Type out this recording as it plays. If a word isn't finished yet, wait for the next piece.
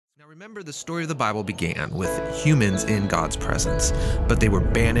Now remember, the story of the Bible began with humans in God's presence, but they were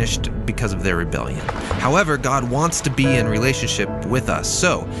banished because of their rebellion. However, God wants to be in relationship with us,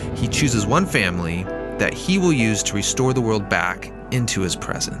 so he chooses one family that he will use to restore the world back into his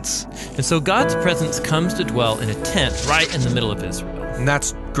presence. And so God's presence comes to dwell in a tent right in the middle of Israel. And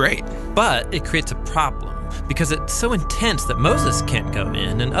that's great. But it creates a problem because it's so intense that Moses can't go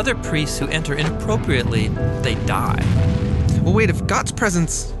in, and other priests who enter inappropriately, they die. Well, wait, if God's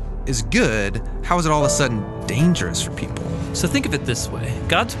presence is good, how is it all of a sudden dangerous for people? So think of it this way.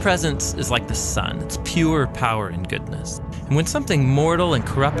 God's presence is like the sun. It's pure power and goodness. And when something mortal and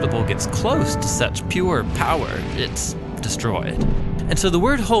corruptible gets close to such pure power, it's destroyed. And so the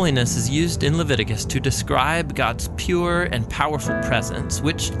word holiness is used in Leviticus to describe God's pure and powerful presence,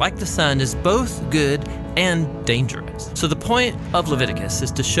 which, like the sun, is both good and dangerous. So the point of Leviticus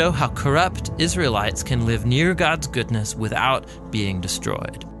is to show how corrupt Israelites can live near God's goodness without being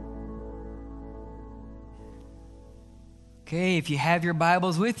destroyed. Okay, if you have your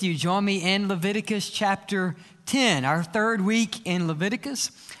Bibles with you, join me in Leviticus chapter 10, our third week in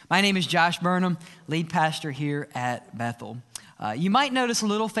Leviticus. My name is Josh Burnham, lead pastor here at Bethel. You might notice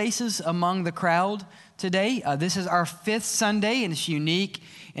little faces among the crowd today. This is our fifth Sunday, and it's unique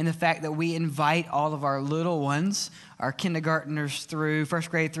in the fact that we invite all of our little ones, our kindergartners through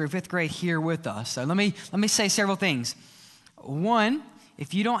first grade through fifth grade, here with us. So let me say several things. One,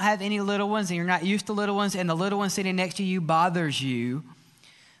 if you don't have any little ones and you're not used to little ones and the little one sitting next to you bothers you,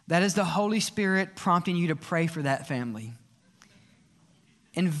 that is the Holy Spirit prompting you to pray for that family.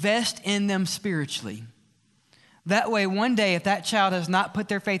 Invest in them spiritually. That way, one day, if that child has not put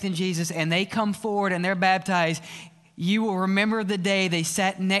their faith in Jesus and they come forward and they're baptized, you will remember the day they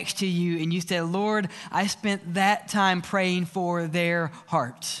sat next to you and you said, Lord, I spent that time praying for their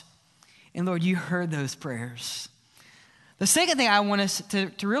hearts. And Lord, you heard those prayers. The second thing I want us to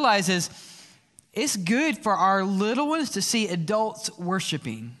realize is it's good for our little ones to see adults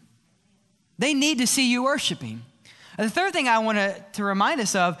worshiping. They need to see you worshiping. And the third thing I want to remind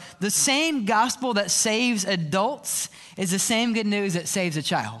us of, the same gospel that saves adults is the same good news that saves a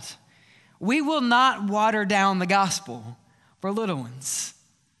child. We will not water down the gospel for little ones.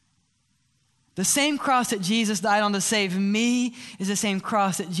 The same cross that Jesus died on to save me is the same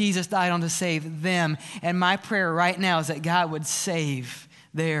cross that Jesus died on to save them. And my prayer right now is that God would save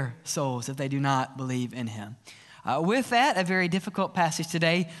their souls if they do not believe in him. With that, a very difficult passage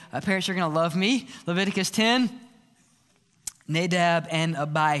today. Parents, you're going to love me. Leviticus 10, Nadab and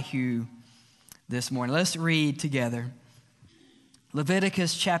Abihu this morning. Let's read together.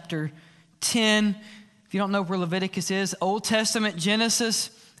 Leviticus chapter 10. If you don't know where Leviticus is, Old Testament,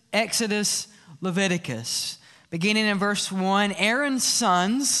 Genesis, Exodus, Leviticus. Beginning in verse 1, Aaron's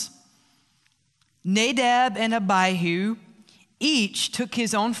sons, Nadab and Abihu, each took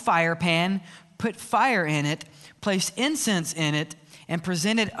his own fire pan, put fire in it, placed incense in it, and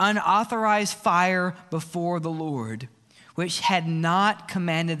presented unauthorized fire before the Lord, which had not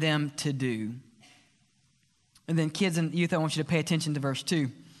commanded them to do. And then kids and youth, I want you to pay attention to verse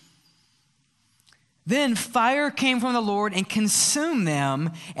 2. Then fire came from the Lord and consumed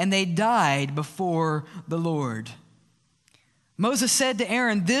them, and they died before the Lord. Moses said to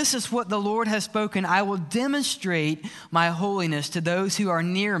Aaron, "This is what the Lord has spoken. I will demonstrate my holiness to those who are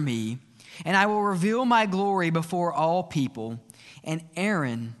near me, and I will reveal my glory before all people." And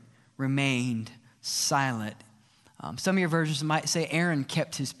Aaron remained silent. Some of your versions might say Aaron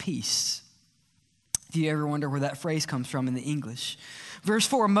kept his peace. Do you ever wonder where that phrase comes from in the English? Verse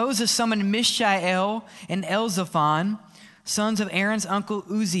 4, Moses summoned Mishael and Elzaphan, sons of Aaron's uncle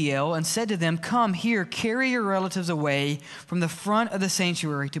Uzziel, and said to them, "Come here, carry your relatives away from the front of the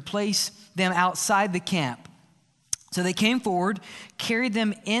sanctuary to place them outside the camp." So they came forward, carried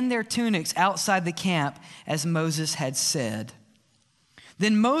them in their tunics outside the camp, as Moses had said.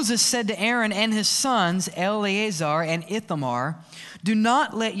 Then Moses said to Aaron and his sons, Eleazar and Ithamar, "Do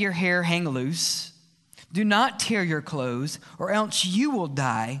not let your hair hang loose. Do not tear your clothes, or else you will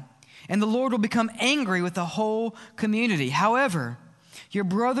die, and the Lord will become angry with the whole community. However, your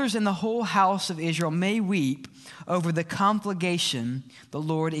brothers and the whole house of Israel may weep over the conflagration the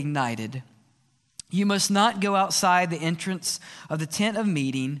Lord ignited. You must not go outside the entrance of the tent of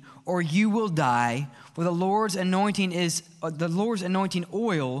meeting, or you will die, for the Lord's anointing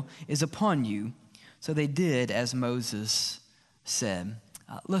oil is upon you." So they did as Moses said.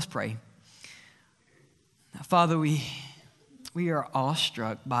 Let's pray. Father, we are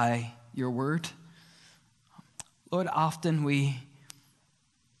awestruck by your word. Lord, often we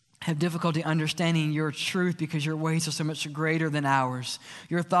have difficulty understanding your truth because your ways are so much greater than ours.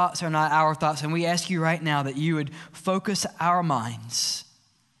 Your thoughts are not our thoughts. And we ask you right now that you would focus our minds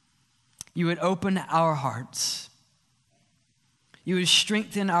You would open our hearts. You would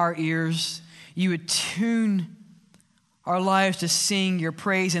strengthen our ears. You would tune our lives to sing your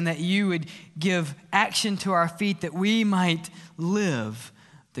praise, and that you would give action to our feet that we might live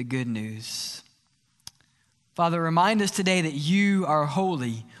the good news. Father, remind us today that you are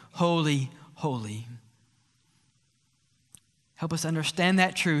holy, holy, holy. Help us understand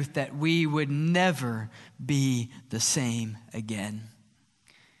that truth, that we would never be the same again.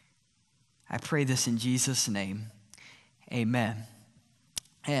 I pray this in Jesus' name. Amen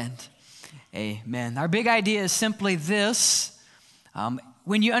and amen. Our big idea is simply this.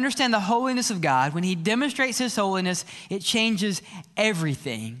 When you understand the holiness of God, when he demonstrates his holiness, it changes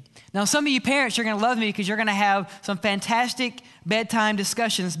everything. Now, some of you parents, you're going to love me because you're going to have some fantastic bedtime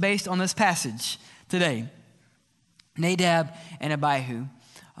discussions based on this passage today. Nadab and Abihu.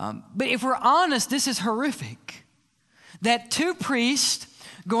 But if we're honest, this is horrific. That two priests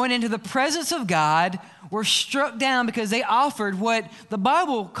going into the presence of God were struck down because they offered what the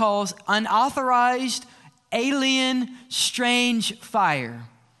Bible calls unauthorized, alien, strange fire.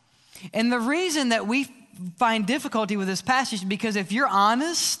 And the reason that we find difficulty with this passage is because if you're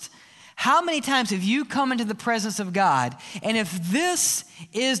honest, how many times have you come into the presence of God? And if this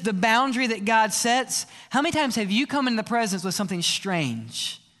is the boundary that God sets, how many times have you come into the presence with something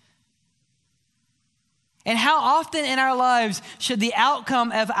strange? And how often in our lives should the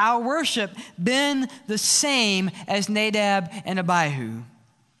outcome of our worship been the same as Nadab and Abihu?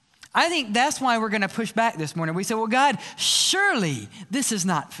 I think that's why we're going to push back this morning. We say, well, God, surely this is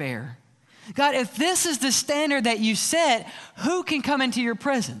not fair. God, if this is the standard that you set, who can come into your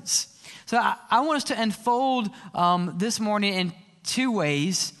presence? So I want us to unfold this morning in two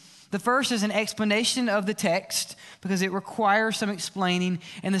ways. The first is an explanation of the text because it requires some explaining.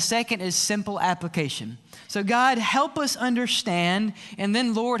 And the second is simple application. So God, help us understand, and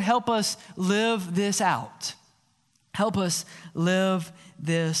then Lord, help us live this out. Help us live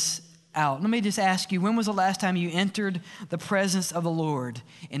this out. Let me just ask you, when was the last time you entered the presence of the Lord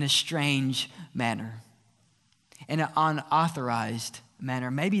in a strange manner? In an unauthorized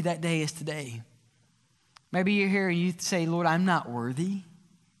manner? Maybe that day is today. Maybe you're here and you say, Lord, I'm not worthy.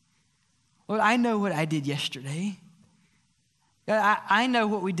 Lord, I know what I did yesterday. God, I know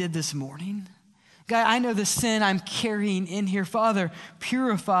what we did this morning. God, I know the sin I'm carrying in here. Father,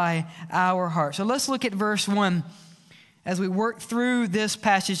 purify our heart. So let's look at verse 1 as we work through this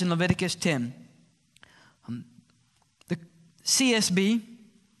passage in Leviticus 10. The CSB,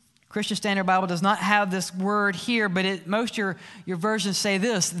 Christian Standard Bible, does not have this word here, but most your versions say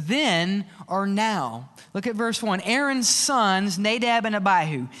this, then or now. Look at verse 1. Aaron's sons, Nadab and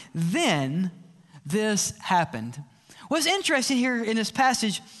Abihu. Then this happened. What's interesting here in this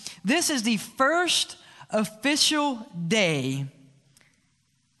passage, this is the first official day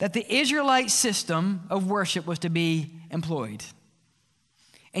that the Israelite system of worship was to be employed.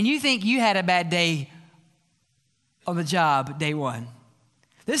 And you think you had a bad day on the job, day one.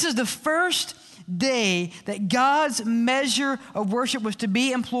 This is the first day that God's measure of worship was to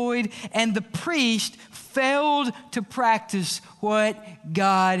be employed, and the priest failed to practice what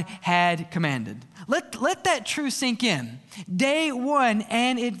God had commanded. Let that truth sink in. Day one,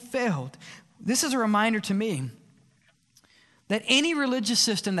 and it failed. This is a reminder to me that any religious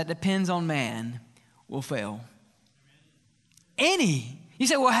system that depends on man will fail. Any. You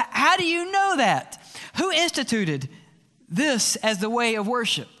say, well, how do you know that? Who instituted this as the way of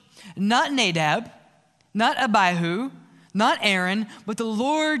worship? Not Nadab, not Abihu, not Aaron, but the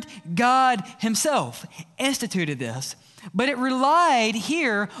Lord God himself instituted this. But it relied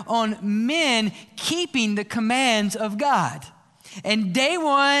here on men keeping the commands of God. And day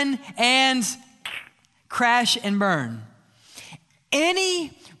one, and crash and burn.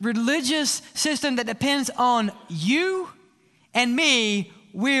 Any religious system that depends on you and me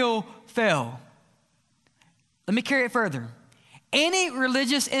will fail. Let me carry it further. Any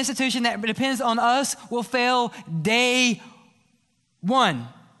religious institution that depends on us will fail day one.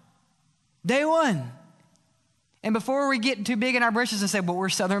 Day one. And before we get too big in our britches and say, well, we're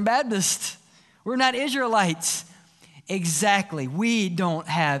Southern Baptists, we're not Israelites. Exactly. We don't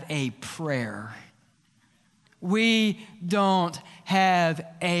have a prayer. We don't have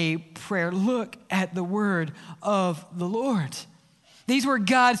a prayer. Look at the word of the Lord. These were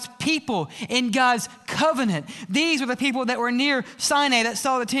God's people in God's covenant. These were the people that were near Sinai that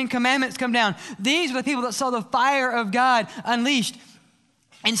saw the 10 Commandments come down. These were the people that saw the fire of God unleashed.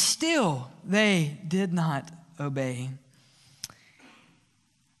 And still, they did not obey.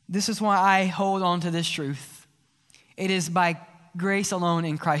 This is why I hold on to this truth. It is by grace alone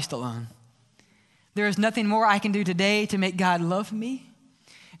in Christ alone. There is nothing more I can do today to make God love me.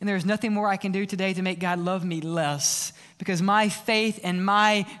 And there's nothing more I can do today to make God love me less, because my faith and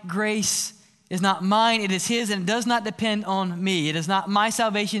my grace is not mine, it is his, and it does not depend on me. It is not my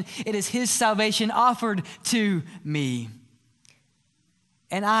salvation, it is his salvation offered to me.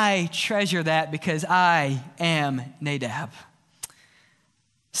 And I treasure that because I am Nadab.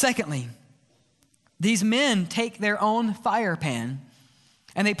 Secondly, these men take their own fire pan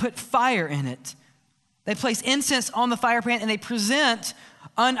and they put fire in it. They place incense on the fire pan and they present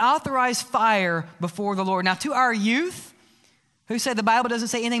unauthorized fire before the Lord. Now, to our youth who say the Bible doesn't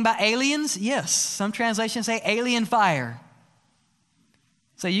say anything about aliens, yes, some translations say alien fire.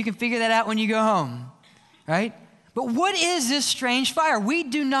 So you can figure that out when you go home, right? But what is this strange fire? We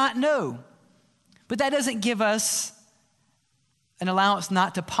do not know. But that doesn't give us an allowance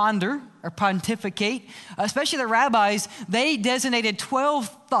not to ponder or pontificate. Especially the rabbis, they designated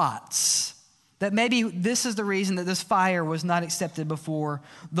 12 thoughts that maybe this is the reason that this fire was not accepted before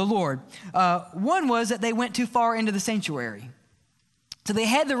the Lord. One was that they went too far into the sanctuary. So they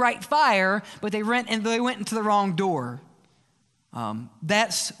had the right fire, but they went into the wrong door.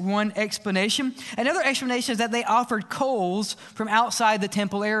 That's one explanation. Another explanation is that they offered coals from outside the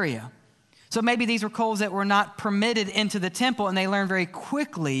temple area. So maybe these were coals that were not permitted into the temple, and they learned very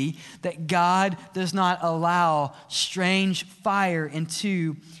quickly that God does not allow strange fire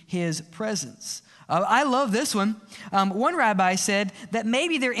into his presence. I love this one. One rabbi said that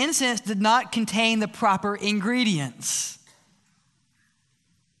maybe their incense did not contain the proper ingredients.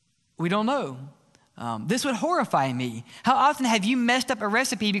 We don't know. This would horrify me. How often have you messed up a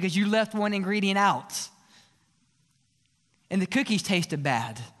recipe because you left one ingredient out and the cookies tasted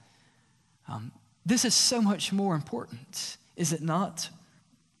bad? This is so much more important, is it not?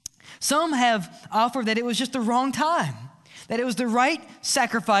 Some have offered that it was just the wrong time, that it was the right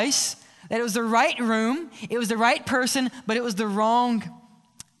sacrifice, that it was the right room, it was the right person, but it was the wrong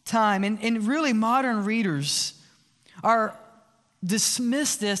time. And really modern readers are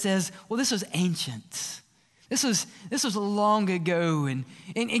dismiss this as, well, this was ancient. This was long ago, and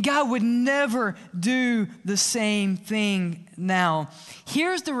God would never do the same thing now.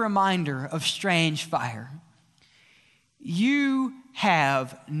 Here's the reminder of strange fire. You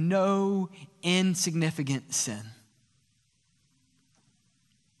have no insignificant sin.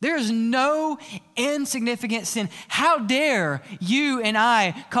 There is no insignificant sin. How dare you and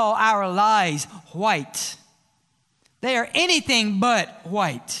I call our lies white? They are anything but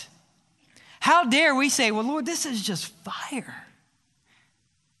white. How dare we say, well, Lord, this is just fire.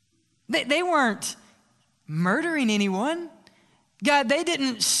 They weren't murdering anyone. God, they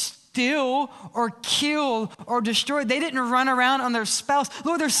didn't steal or kill or destroy. They didn't run around on their spouse.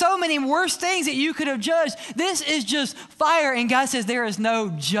 Lord, there's so many worse things that you could have judged. This is just fire. And God says there is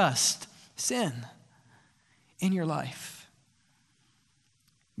no just sin in your life.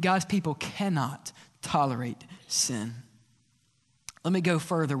 God's people cannot tolerate sin. Let me go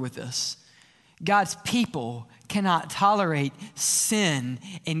further with this. God's people cannot tolerate sin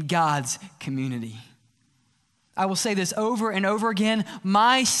in God's community. I will say this over and over again.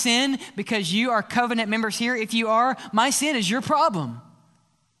 My sin, because you are covenant members here, if you are, my sin is your problem.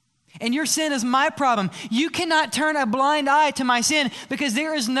 And your sin is my problem. You cannot turn a blind eye to my sin because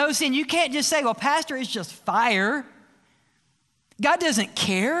there is no sin. You can't just say, well, Pastor, it's just fire. God doesn't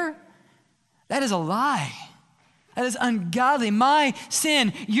care. That is a lie. That is ungodly. My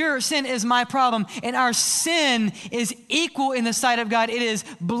sin, your sin is my problem, and our sin is equal in the sight of God. It is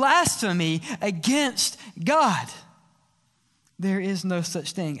blasphemy against God. There is no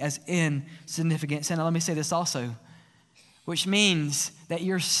such thing as insignificant sin. Now, let me say this also, which means that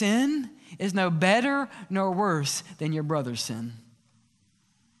your sin is no better nor worse than your brother's sin.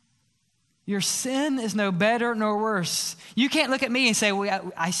 Your sin is no better nor worse. You can't look at me and say,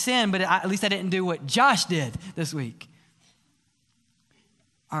 well, I sinned, but at least I didn't do what Josh did this week.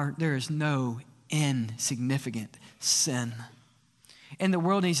 There is no insignificant sin. And the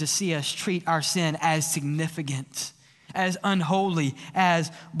world needs to see us treat our sin as significant, as unholy,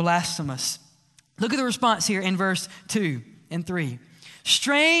 as blasphemous. Look at the response here in verse 2 and 3.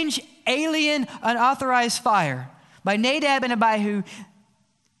 Strange, alien, unauthorized fire by Nadab and Abihu.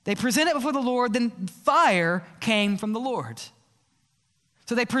 They present it before the Lord, then fire came from the Lord.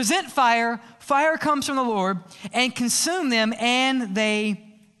 So they present fire comes from the Lord, and consumed them, and they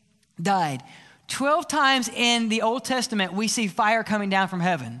died. 12 times in the Old Testament, we see fire coming down from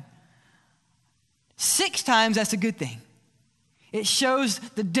heaven. 6 times, that's a good thing. It shows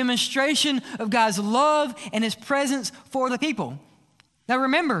the demonstration of God's love and his presence for the people. Now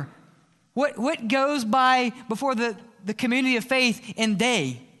remember, what goes by before the community of faith in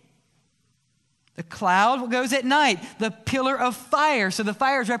day? The cloud goes at night. The pillar of fire. So the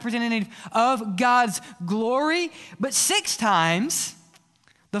fire is representative of God's glory. But 6 times,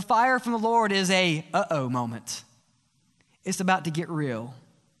 the fire from the Lord is a uh-oh moment. It's about to get real,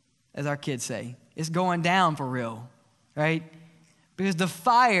 as our kids say. It's going down for real, right? Because the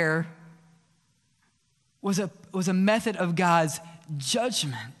fire was a method of God's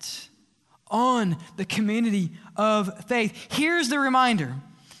judgment on the community of faith. Here's the reminder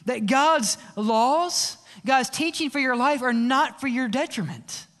that God's laws, God's teaching for your life are not for your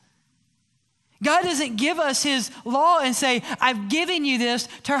detriment. God doesn't give us his law and say, I've given you this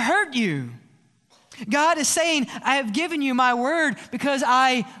to hurt you. God is saying, I have given you my word because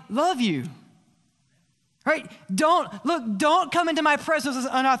I love you. Right? Don't come into my presence with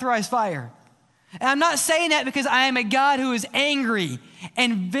unauthorized fire. And I'm not saying that because I am a God who is angry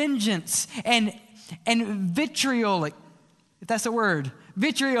and vengeance and vitriolic, if that's a word,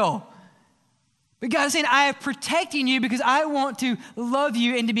 vitriol. But God is saying, I am protecting you because I want to love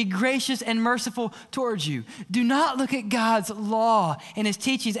you and to be gracious and merciful towards you. Do not look at God's law and his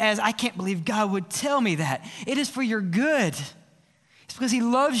teachings as, I can't believe God would tell me that. It is for your good. It's because he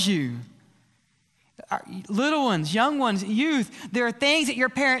loves you. Little ones, young ones, youth, there are things that your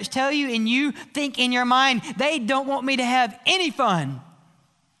parents tell you and you think in your mind, they don't want me to have any fun.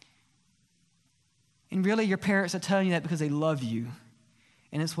 And really your parents are telling you that because they love you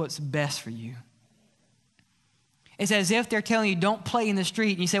and it's what's best for you. It's as if they're telling you don't play in the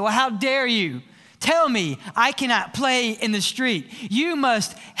street and you say, well, how dare you? Tell me I cannot play in the street. You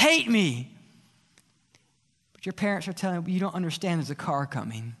must hate me. But your parents are telling you, you don't understand there's a car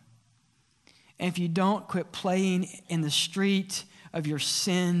coming. And if you don't quit playing in the street of your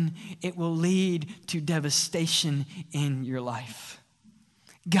sin, it will lead to devastation in your life.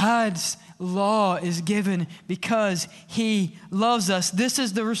 God's law is given because he loves us. This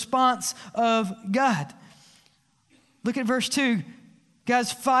is the response of God. Look at verse 2.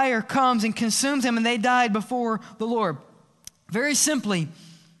 God's fire comes and consumes them, and they died before the Lord. Very simply,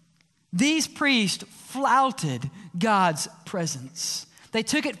 these priests flouted God's presence. They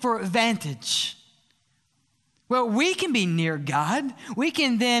took it for advantage. Well, we can be near God. We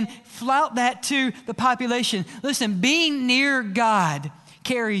can then flout that to the population. Listen, being near God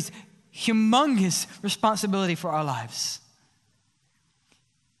carries humongous responsibility for our lives.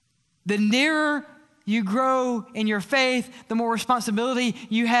 The nearer you grow in your faith, the more responsibility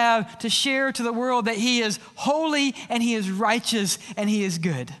you have to share to the world that he is holy and he is righteous and he is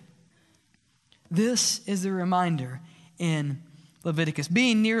good. This is the reminder in Leviticus.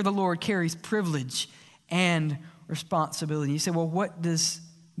 Being near the Lord carries privilege and responsibility. You say, well, what does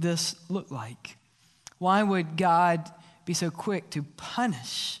this look like? Why would God be so quick to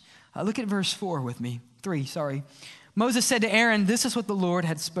punish? Look at verse 4 with me. 3, sorry. Moses said to Aaron, this is what the Lord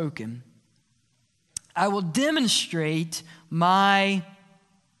had spoken. I will demonstrate my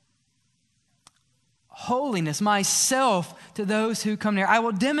holiness, myself to those who come near. I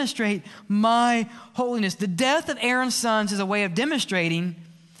will demonstrate my holiness. The death of Aaron's sons is a way of demonstrating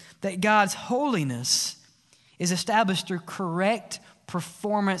that God's holiness is established through correct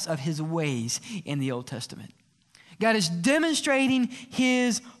performance of his ways in the Old Testament. God is demonstrating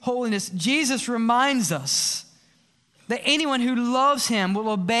his holiness. Jesus reminds us that anyone who loves him will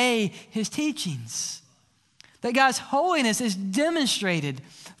obey his teachings. That God's holiness is demonstrated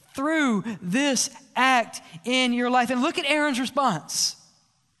through this act in your life. And look at Aaron's response.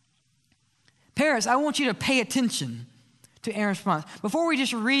 Parents, I want you to pay attention to Aaron's response. Before we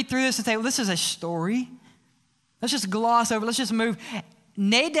just read through this and say, well, this is a story. Let's just gloss over. Let's just move.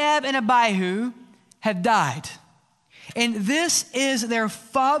 Nadab and Abihu have died. And this is their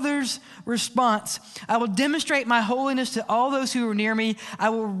father's response. I will demonstrate my holiness to all those who are near me. I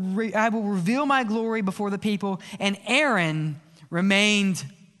will reveal my glory before the people. And Aaron remained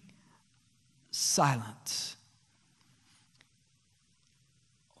silent.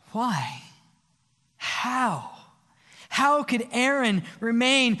 Why? How? How could Aaron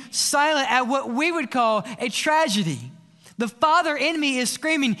remain silent at what we would call a tragedy? The father in me is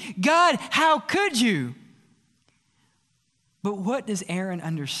screaming, God, how could you? But what does Aaron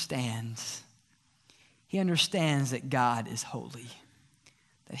understand? He understands that God is holy,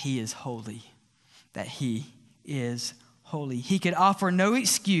 that he is holy, that he is holy. He could offer no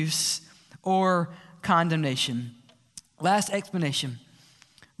excuse or condemnation. Last explanation,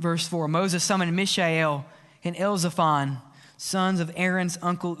 verse 4. Moses summoned Mishael and Elzaphan, sons of Aaron's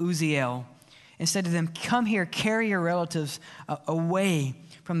uncle Uzziel, and said to them, come here, carry your relatives away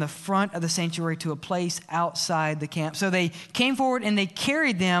from the front of the sanctuary to a place outside the camp. So they came forward and they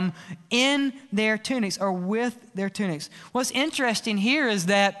carried them in their tunics or with their tunics. What's interesting here is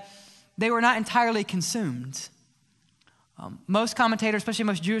that they were not entirely consumed. Most commentators, especially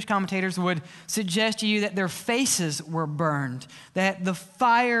most Jewish commentators, would suggest to you that their faces were burned, that the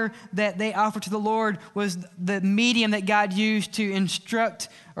fire that they offered to the Lord was the medium that God used to instruct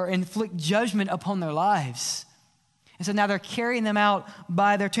or inflict judgment upon their lives. And so now they're carrying them out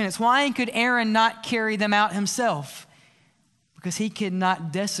by their tunics. Why could Aaron not carry them out himself? Because he could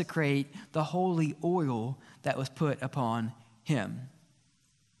not desecrate the holy oil that was put upon him.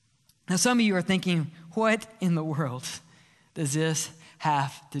 Now some of you are thinking, what in the world does this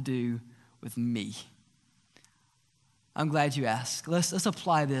have to do with me? I'm glad you asked. Let's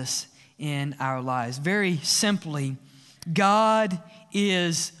apply this in our lives. Very simply, God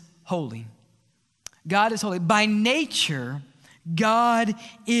is holy. God is holy. By nature, God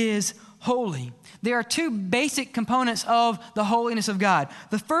is holy. There are two basic components of the holiness of God.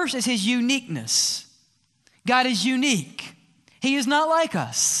 The first is his uniqueness. God is unique. He is not like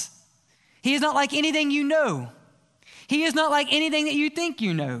us. He is not like anything you know. He is not like anything that you think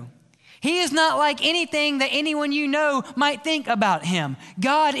you know. He is not like anything that anyone you know might think about him.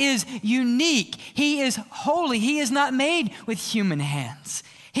 God is unique. He is holy. He is not made with human hands.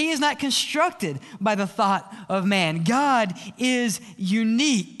 He is not constructed by the thought of man. God is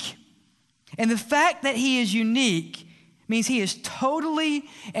unique. And the fact that he is unique means he is totally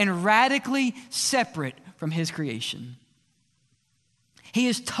and radically separate from his creation. He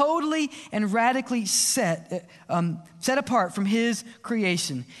is totally and radically set apart from his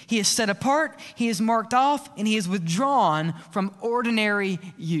creation. He is set apart, he is marked off, and he is withdrawn from ordinary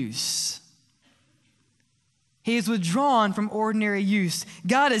use. He is withdrawn from ordinary use.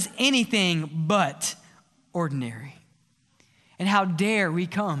 God is anything but ordinary. And how dare we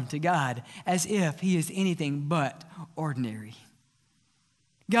come to God as if he is anything but ordinary.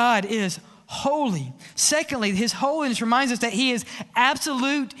 God is holy. Secondly, his holiness reminds us that he is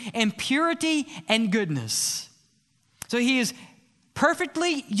absolute in purity and goodness. So he is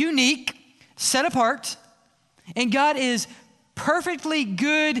perfectly unique, set apart, and God is perfectly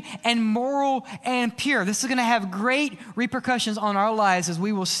good and moral and pure. This is going to have great repercussions on our lives, as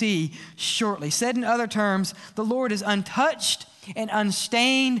we will see shortly. Said in other terms, the Lord is untouched and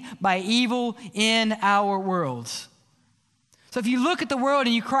unstained by evil in our world. So if you look at the world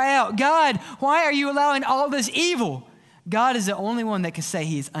and you cry out, God, why are you allowing all this evil? God is the only one that can say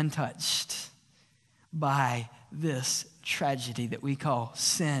he is untouched by this tragedy that we call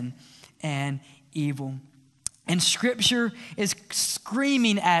sin and evil. And Scripture is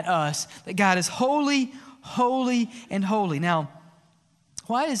screaming at us that God is holy, holy, and holy. Now,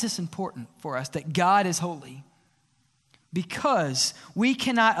 why is this important for us, that God is holy? Because we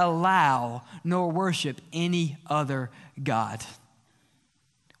cannot allow nor worship any other God.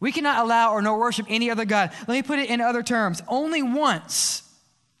 We cannot allow or nor worship any other God. Let me put it in other terms. Only once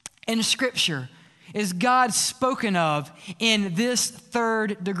in Scripture is God spoken of in this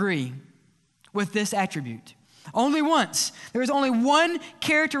third degree with this attribute. Only once. There is only one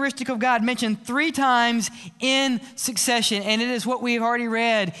characteristic of God mentioned 3 times in succession, and it is what we have already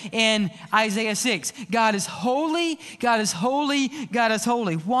read in Isaiah 6. God is holy, God is holy, God is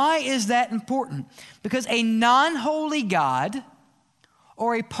holy. Why is that important? Because a non-holy God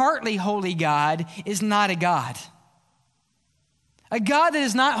or a partly holy God is not a God. A God that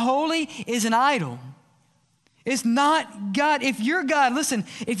is not holy is an idol. It's not God. If your God, listen,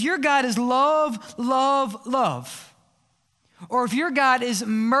 if your God is love, love, love, or if your God is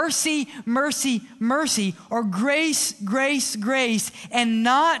mercy, mercy, mercy, or grace, grace, grace, and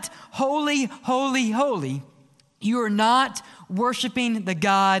not holy, holy, holy, you are not worshiping the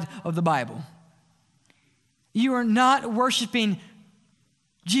God of the Bible. You are not worshiping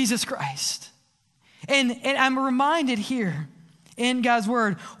Jesus Christ. And I'm reminded here in God's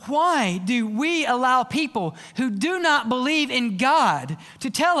word, why do we allow people who do not believe in God to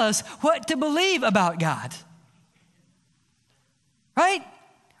tell us what to believe about God? Right?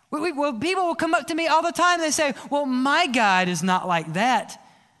 Well, people will come up to me all the time and they say, well, my God is not like that.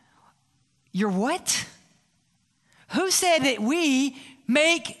 You're what? Who said that we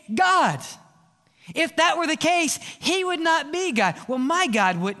make God? If that were the case, he would not be God. Well, my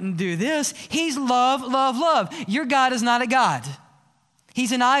God wouldn't do this. He's love, love, love. Your God is not a God.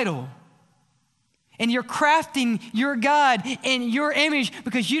 He's an idol. And you're crafting your God in your image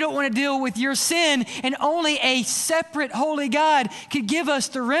because you don't want to deal with your sin, and only a separate holy God could give us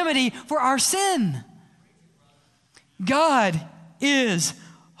the remedy for our sin. God is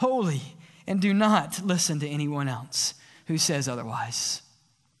holy, and do not listen to anyone else who says otherwise.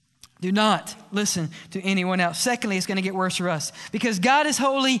 Do not listen to anyone else. Secondly, it's going to get worse for us. Because God is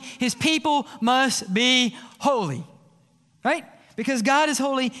holy, his people must be holy. Right? Because God is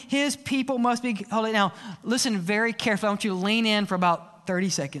holy, his people must be holy. Now, listen very carefully. I want you to lean in for about 30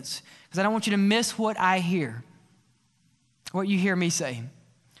 seconds because I don't want you to miss what I hear, what you hear me say.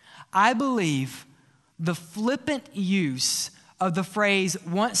 I believe the flippant use of the phrase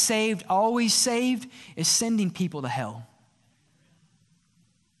once saved, always saved is sending people to hell.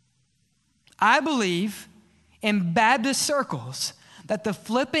 I believe in Baptist circles that the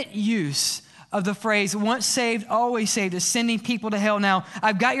flippant use of the phrase once saved, always saved is sending people to hell. Now,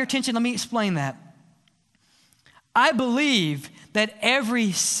 I've got your attention. Let me explain that. I believe that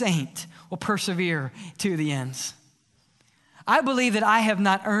every saint will persevere to the ends. I believe that I have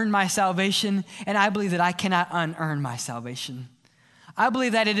not earned my salvation, and I believe that I cannot unearn my salvation. I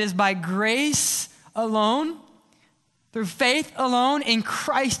believe that it is by grace alone, through faith alone, in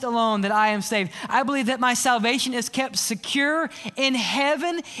Christ alone, that I am saved. I believe that my salvation is kept secure in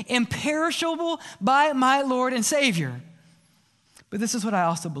heaven, imperishable by my Lord and Savior. But this is what I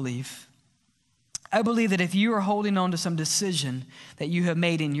also believe. I believe that if you are holding on to some decision that you have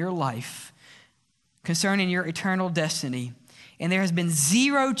made in your life concerning your eternal destiny, and there has been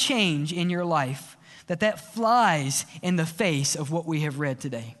zero change in your life, that flies in the face of what we have read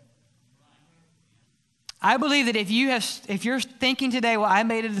today. I believe that if you're thinking today, well, I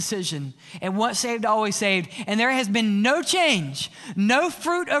made a decision, and once saved, always saved, and there has been no change, no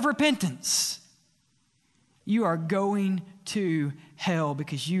fruit of repentance, you are going to hell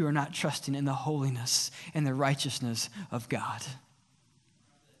because you are not trusting in the holiness and the righteousness of God.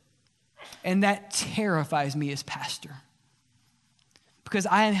 And that terrifies me as pastor, because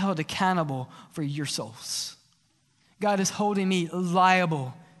I am held accountable for your souls. God is holding me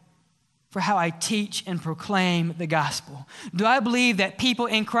liable for how I teach and proclaim the gospel. Do I believe that people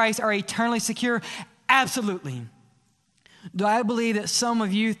in Christ are eternally secure? Absolutely. Do I believe that some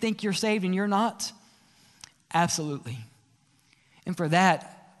of you think you're saved and you're not? Absolutely. And for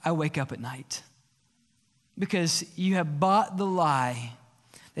that, I wake up at night, because you have bought the lie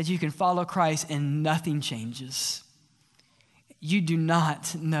that you can follow Christ and nothing changes. You do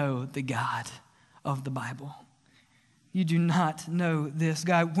not know the God of the Bible. You do not know this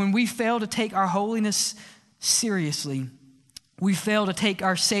God. When we fail to take our holiness seriously, we fail to take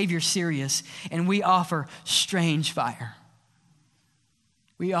our Savior serious, and we offer strange fire.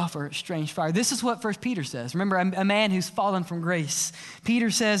 We offer strange fire. This is what 1 Peter says. Remember, a man who's fallen from grace. Peter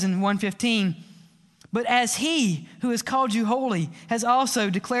says in 1:15, but as he who has called you holy has also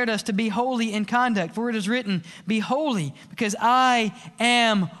declared us to be holy in conduct. For it is written, be holy because I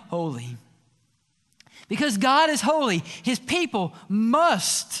am holy. Because God is holy, his people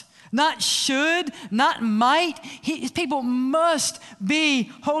must, not should, not might, his people must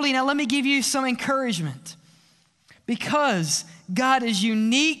be holy. Now let me give you some encouragement. Because God is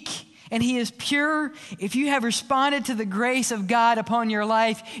unique and he is pure, if you have responded to the grace of God upon your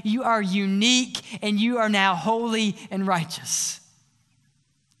life, you are unique and you are now holy and righteous.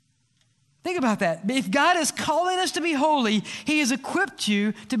 Think about that. If God is calling us to be holy, he has equipped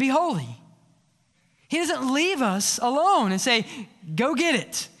you to be holy. He doesn't leave us alone and say, go get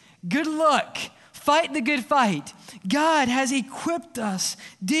it. Good luck. Fight the good fight. God has equipped us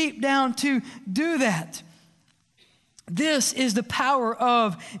deep down to do that. This is the power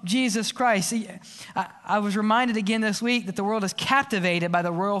of Jesus Christ. See, I was reminded again this week that the world is captivated by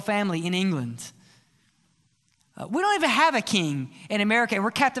the royal family in England. We don't even have a king in America, and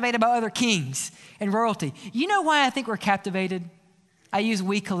we're captivated by other kings and royalty. You know why I think we're captivated? I use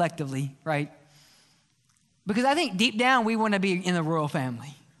we collectively, right? Because I think deep down we want to be in the royal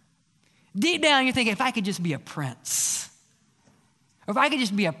family. Deep down you're thinking, if I could just be a prince, or if I could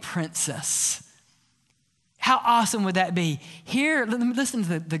just be a princess, how awesome would that be? Here, listen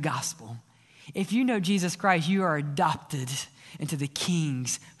to the gospel. If you know Jesus Christ, you are adopted into the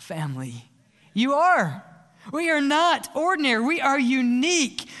king's family. You are. We are not ordinary. We are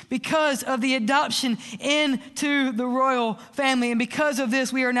unique because of the adoption into the royal family. And because of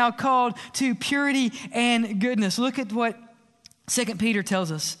this, we are now called to purity and goodness. Look at what 2 Peter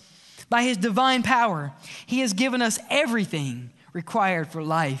tells us. By his divine power, he has given us everything required for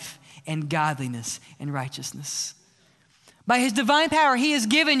life and godliness and righteousness. By his divine power, he has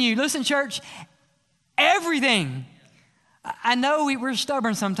given you, listen church, everything. I know we're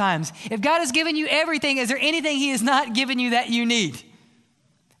stubborn sometimes. If God has given you everything, is there anything he has not given you that you need?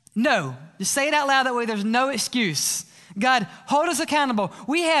 No. Just say it out loud, that way there's no excuse. God, hold us accountable.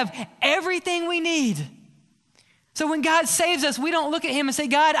 We have everything we need. So when God saves us, we don't look at him and say,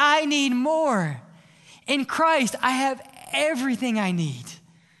 God, I need more. In Christ, I have everything I need.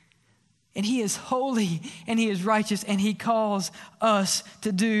 And he is holy and he is righteous and he calls us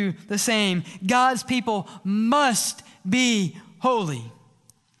to do the same. God's people must be holy.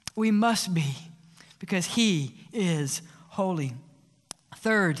 We must be, because he is holy.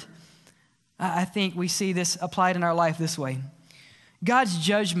 Third, I think we see this applied in our life this way. God's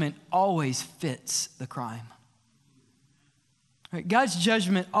judgment always fits the crime. Right? God's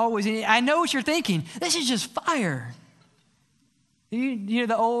judgment always, I know what you're thinking. This is just fire. You know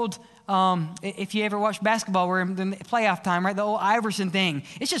the old, if you ever watch basketball, we're in the playoff time, right? The old Iverson thing.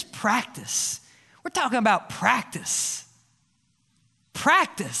 It's just practice. We're talking about practice.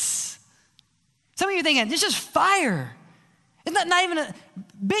 Practice. Some of you are thinking, it's just fire. It's not even a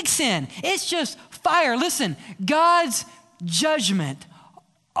big sin. It's just fire. Listen, God's judgment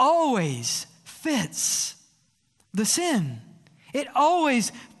always fits the sin. It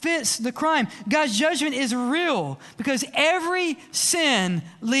always fits the crime. God's judgment is real because every sin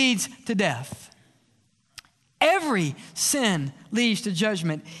leads to death. Every sin leads to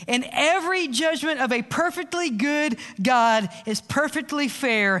judgment. And every judgment of a perfectly good God is perfectly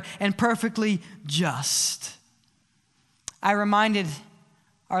fair and perfectly just. I reminded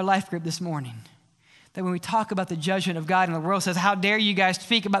our life group this morning that when we talk about the judgment of God and the world says, how dare you guys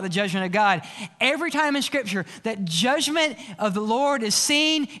speak about the judgment of God? Every time in Scripture that judgment of the Lord is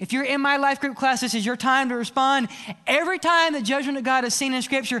seen, if you're in my life group class, this is your time to respond. Every time the judgment of God is seen in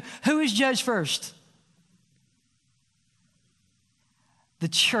Scripture, who is judged first? The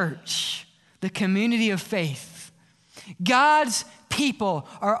church, the community of faith. God's people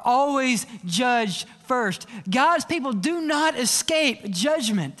are always judged first. God's people do not escape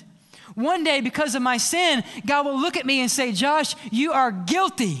judgment. One day, because of my sin, God will look at me and say, Josh, you are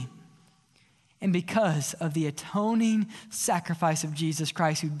guilty. And because of the atoning sacrifice of Jesus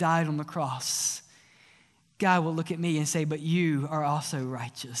Christ who died on the cross, God will look at me and say, but you are also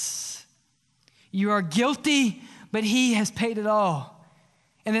righteous. You are guilty, but he has paid it all.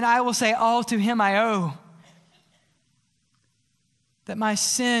 And then I will say, all to him I owe. That my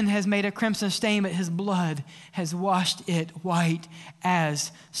sin has made a crimson stain, but his blood has washed it white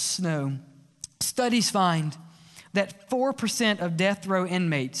as snow. Studies find that 4% of death row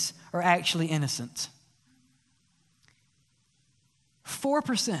inmates are actually innocent.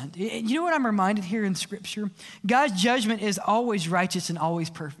 4%. You know what I'm reminded here in Scripture? God's judgment is always righteous and always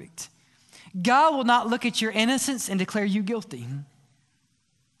perfect. God will not look at your innocence and declare you guilty.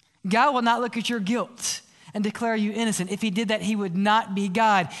 God will not look at your guilt and declare you innocent. If he did that, he would not be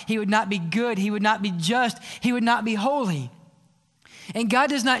God. He would not be good. He would not be just. He would not be holy. And God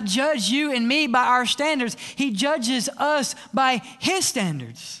does not judge you and me by our standards. He judges us by his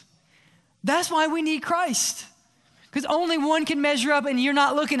standards. That's why we need Christ. Because only one can measure up and you're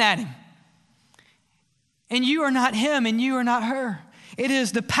not looking at him. And you are not him and you are not her. It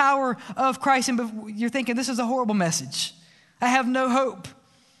is the power of Christ. And you're thinking, this is a horrible message. I have no hope.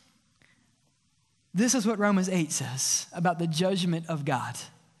 This is what Romans 8 says about the judgment of God.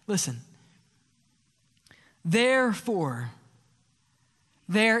 Listen. Therefore,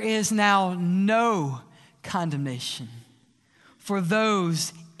 there is now no condemnation for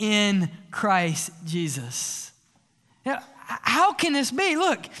those in Christ Jesus. Now, how can this be?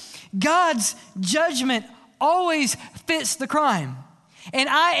 Look, God's judgment always fits the crime. And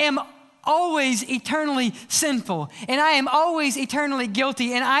I am always eternally sinful, and I am always eternally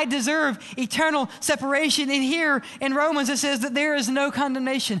guilty, and I deserve eternal separation. And here in Romans it says that there is no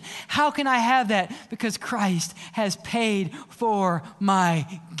condemnation. How can I have that? Because Christ has paid for my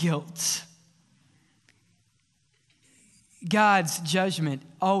guilt. God's judgment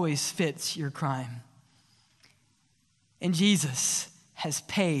always fits your crime. And Jesus has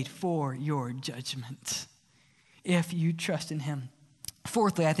paid for your judgment if you trust in him.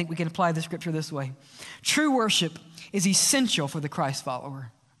 Fourthly, I think we can apply the scripture this way. True worship is essential for the Christ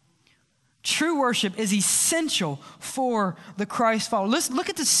follower. True worship is essential for the Christ follower. Let's look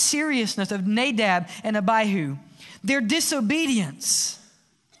at the seriousness of Nadab and Abihu. Their disobedience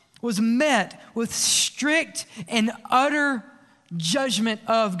was met with strict and utter judgment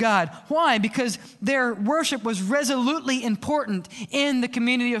of God. Why? Because their worship was resolutely important in the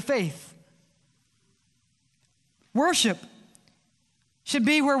community of faith. Worship should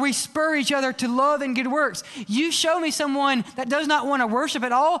be where we spur each other to love and good works. You show me someone that does not want to worship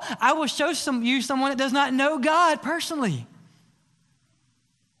at all, I will show you someone that does not know God personally.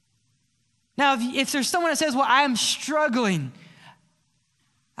 Now, if there's someone that says, well, I am struggling,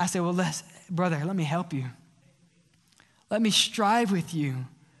 I say, well, brother, let me help you. Let me strive with you.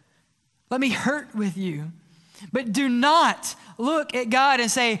 Let me hurt with you. But do not look at God and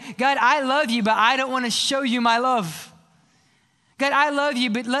say, God, I love you, but I don't want to show you my love. God, I love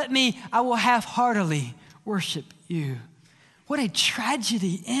you, but I will half-heartedly worship you. What a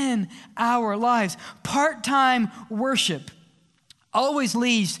tragedy in our lives. Part-time worship always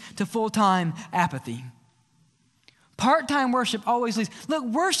leads to full-time apathy. Part-time worship always leads. Look,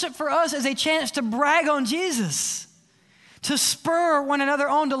 worship for us is a chance to brag on Jesus, to spur one another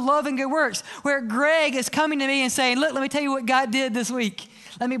on to love and good works, where Greg is coming to me and saying, look, let me tell you what God did this week.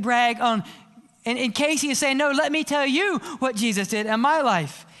 Let me brag on. And Casey is saying, no, let me tell you what Jesus did in my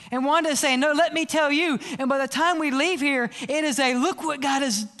life. And Wanda is saying, no, let me tell you. And by the time we leave here, it is a look what God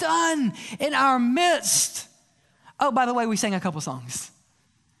has done in our midst. Oh, by the way, we sang a couple songs.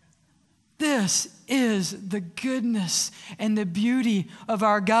 This is the goodness and the beauty of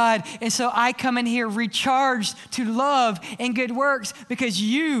our God. And so I come in here recharged to love and good works because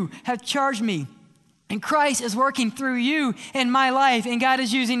you have charged me. And Christ is working through you in my life. And God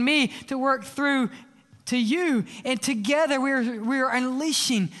is using me to work through to you. And together we are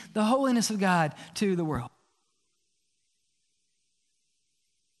unleashing the holiness of God to the world.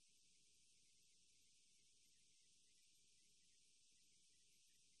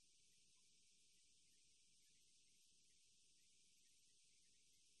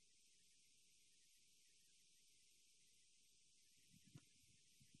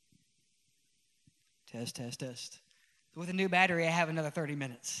 Test. With a new battery, I have another 30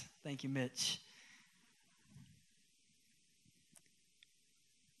 minutes. Thank you, Mitch.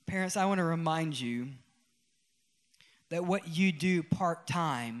 Parents, I want to remind you that what you do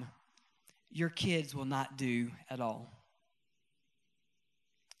part-time, your kids will not do at all.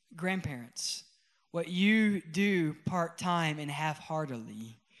 Grandparents, what you do part-time and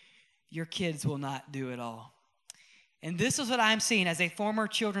half-heartedly, your kids will not do at all. And this is what I'm seeing as a former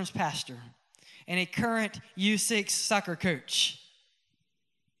children's pastor and a current U6 soccer coach.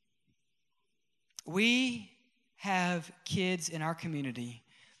 We have kids in our community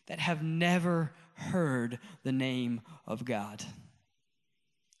that have never heard the name of God.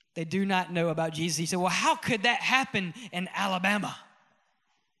 They do not know about Jesus. You say, well, how could that happen in Alabama?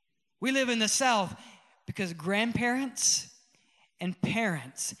 We live in the South because grandparents and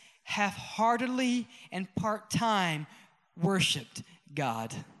parents half-heartedly and part-time worshiped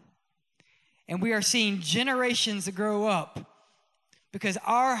God. And we are seeing generations grow up because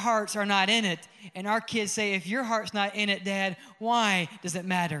our hearts are not in it. And our kids say, if your heart's not in it, Dad, why does it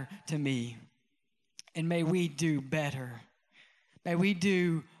matter to me? And may we do better. May we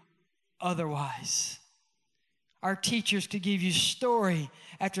do otherwise. Our teachers could give you story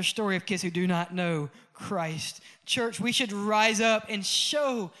after story of kids who do not know Christ. Church, we should rise up and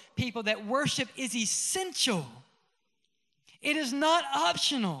show people that worship is essential. It is not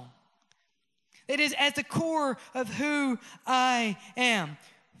optional. It is at the core of who I am.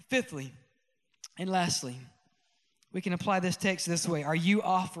 Fifthly, and lastly, we can apply this text this way. Are you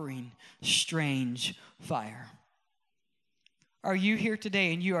offering strange fire? Are you here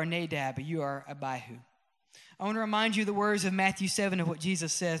today and you are Nadab and you are Abihu? I want to remind you the words of Matthew 7 of what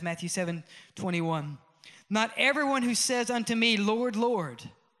Jesus says, Matthew 7:21. Not everyone who says unto me, Lord, Lord,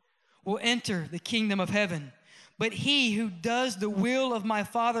 will enter the kingdom of heaven, but he who does the will of my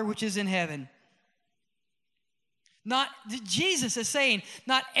Father which is in heaven. Jesus is saying,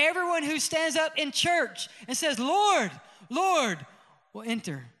 not everyone who stands up in church and says, Lord, Lord, will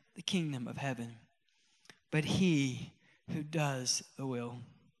enter the kingdom of heaven, but he who does the will.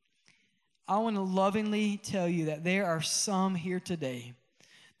 I want to lovingly tell you that there are some here today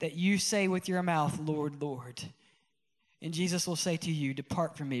that you say with your mouth, Lord, Lord. And Jesus will say to you,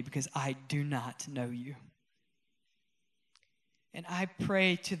 depart from me because I do not know you. And I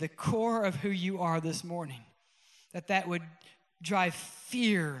pray to the core of who you are this morning, that would drive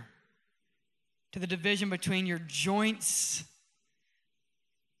fear to the division between your joints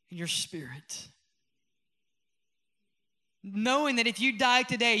and your spirit. Knowing that if you died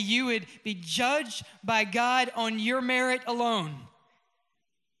today, you would be judged by God on your merit alone,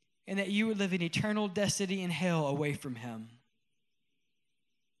 and that you would live an eternal destiny in hell away from him.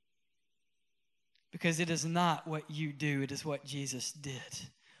 Because it is not what you do, it is what Jesus did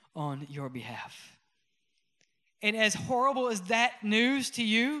on your behalf. And as horrible as that news to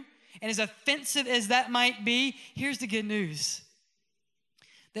you, and as offensive as that might be, here's the good news.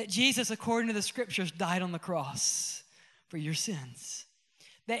 That Jesus, according to the scriptures, died on the cross for your sins.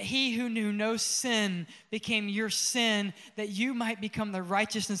 That he who knew no sin became your sin, that you might become the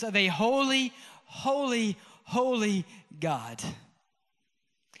righteousness of a holy, holy, holy God.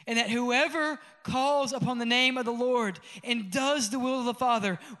 And that whoever calls upon the name of the Lord and does the will of the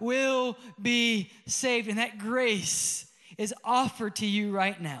Father will be saved. And that grace is offered to you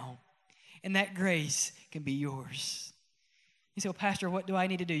right now. And that grace can be yours. You say, well, Pastor, what do I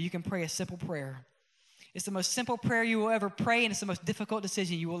need to do? You can pray a simple prayer. It's the most simple prayer you will ever pray, and it's the most difficult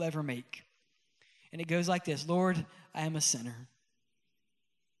decision you will ever make. And it goes like this: Lord, I am a sinner.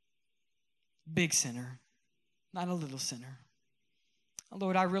 big sinner, not a little sinner.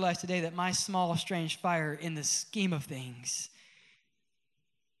 Lord, I realize today that my small, strange fire in the scheme of things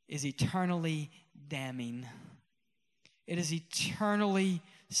is eternally damning. It is eternally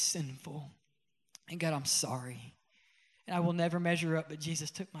sinful. And God, I'm sorry. And I will never measure up, but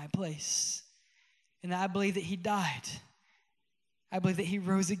Jesus took my place. And I believe that he died. I believe that he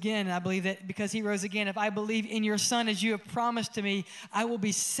rose again. And I believe that because he rose again, if I believe in your Son as you have promised to me, I will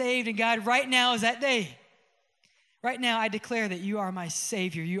be saved. And God, right now is that day. Right now, I declare that you are my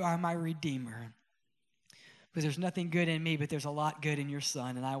Savior. You are my Redeemer. Because there's nothing good in me, but there's a lot good in your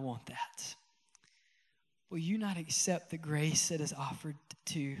Son, and I want that. Will you not accept the grace that is offered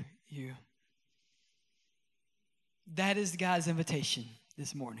to you? That is God's invitation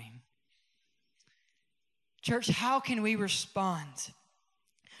this morning. Church, how can we respond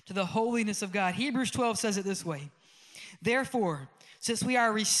to the holiness of God? Hebrews 12 says it this way. Therefore, since we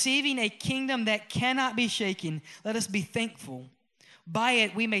are receiving a kingdom that cannot be shaken, let us be thankful. By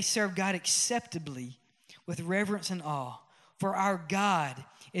it we may serve God acceptably with reverence and awe, for our God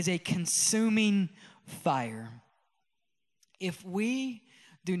is a consuming fire. If we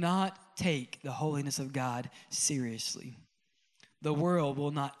do not take the holiness of God seriously, the world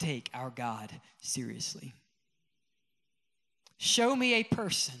will not take our God seriously. Show me a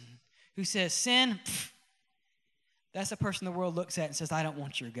person who says, sin, that's a person the world looks at and says, I don't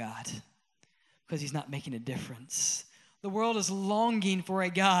want your God, because he's not making a difference. The world is longing for a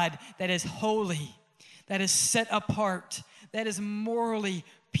God that is holy, that is set apart, that is morally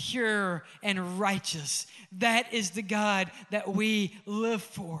pure and righteous. That is the God that we live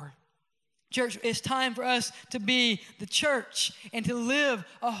for. Church, it's time for us to be the church and to live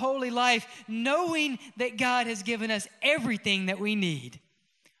a holy life, knowing that God has given us everything that we need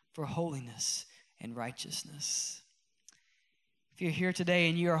for holiness and righteousness. If you're here today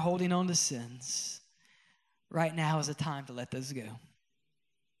and you are holding on to sins, right now is the time to let those go.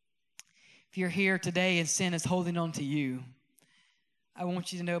 If you're here today and sin is holding on to you, I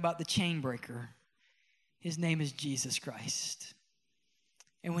want you to know about the chain breaker. His name is Jesus Christ.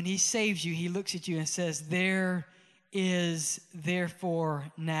 And when he saves you, he looks at you and says, there is therefore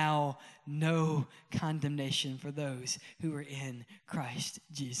now no condemnation for those who are in Christ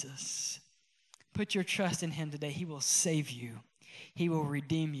Jesus. Put your trust in him today. He will save you. He will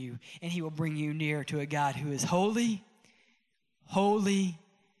redeem you, and he will bring you near to a God who is holy, holy,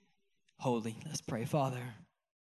 holy. Let's pray. Father,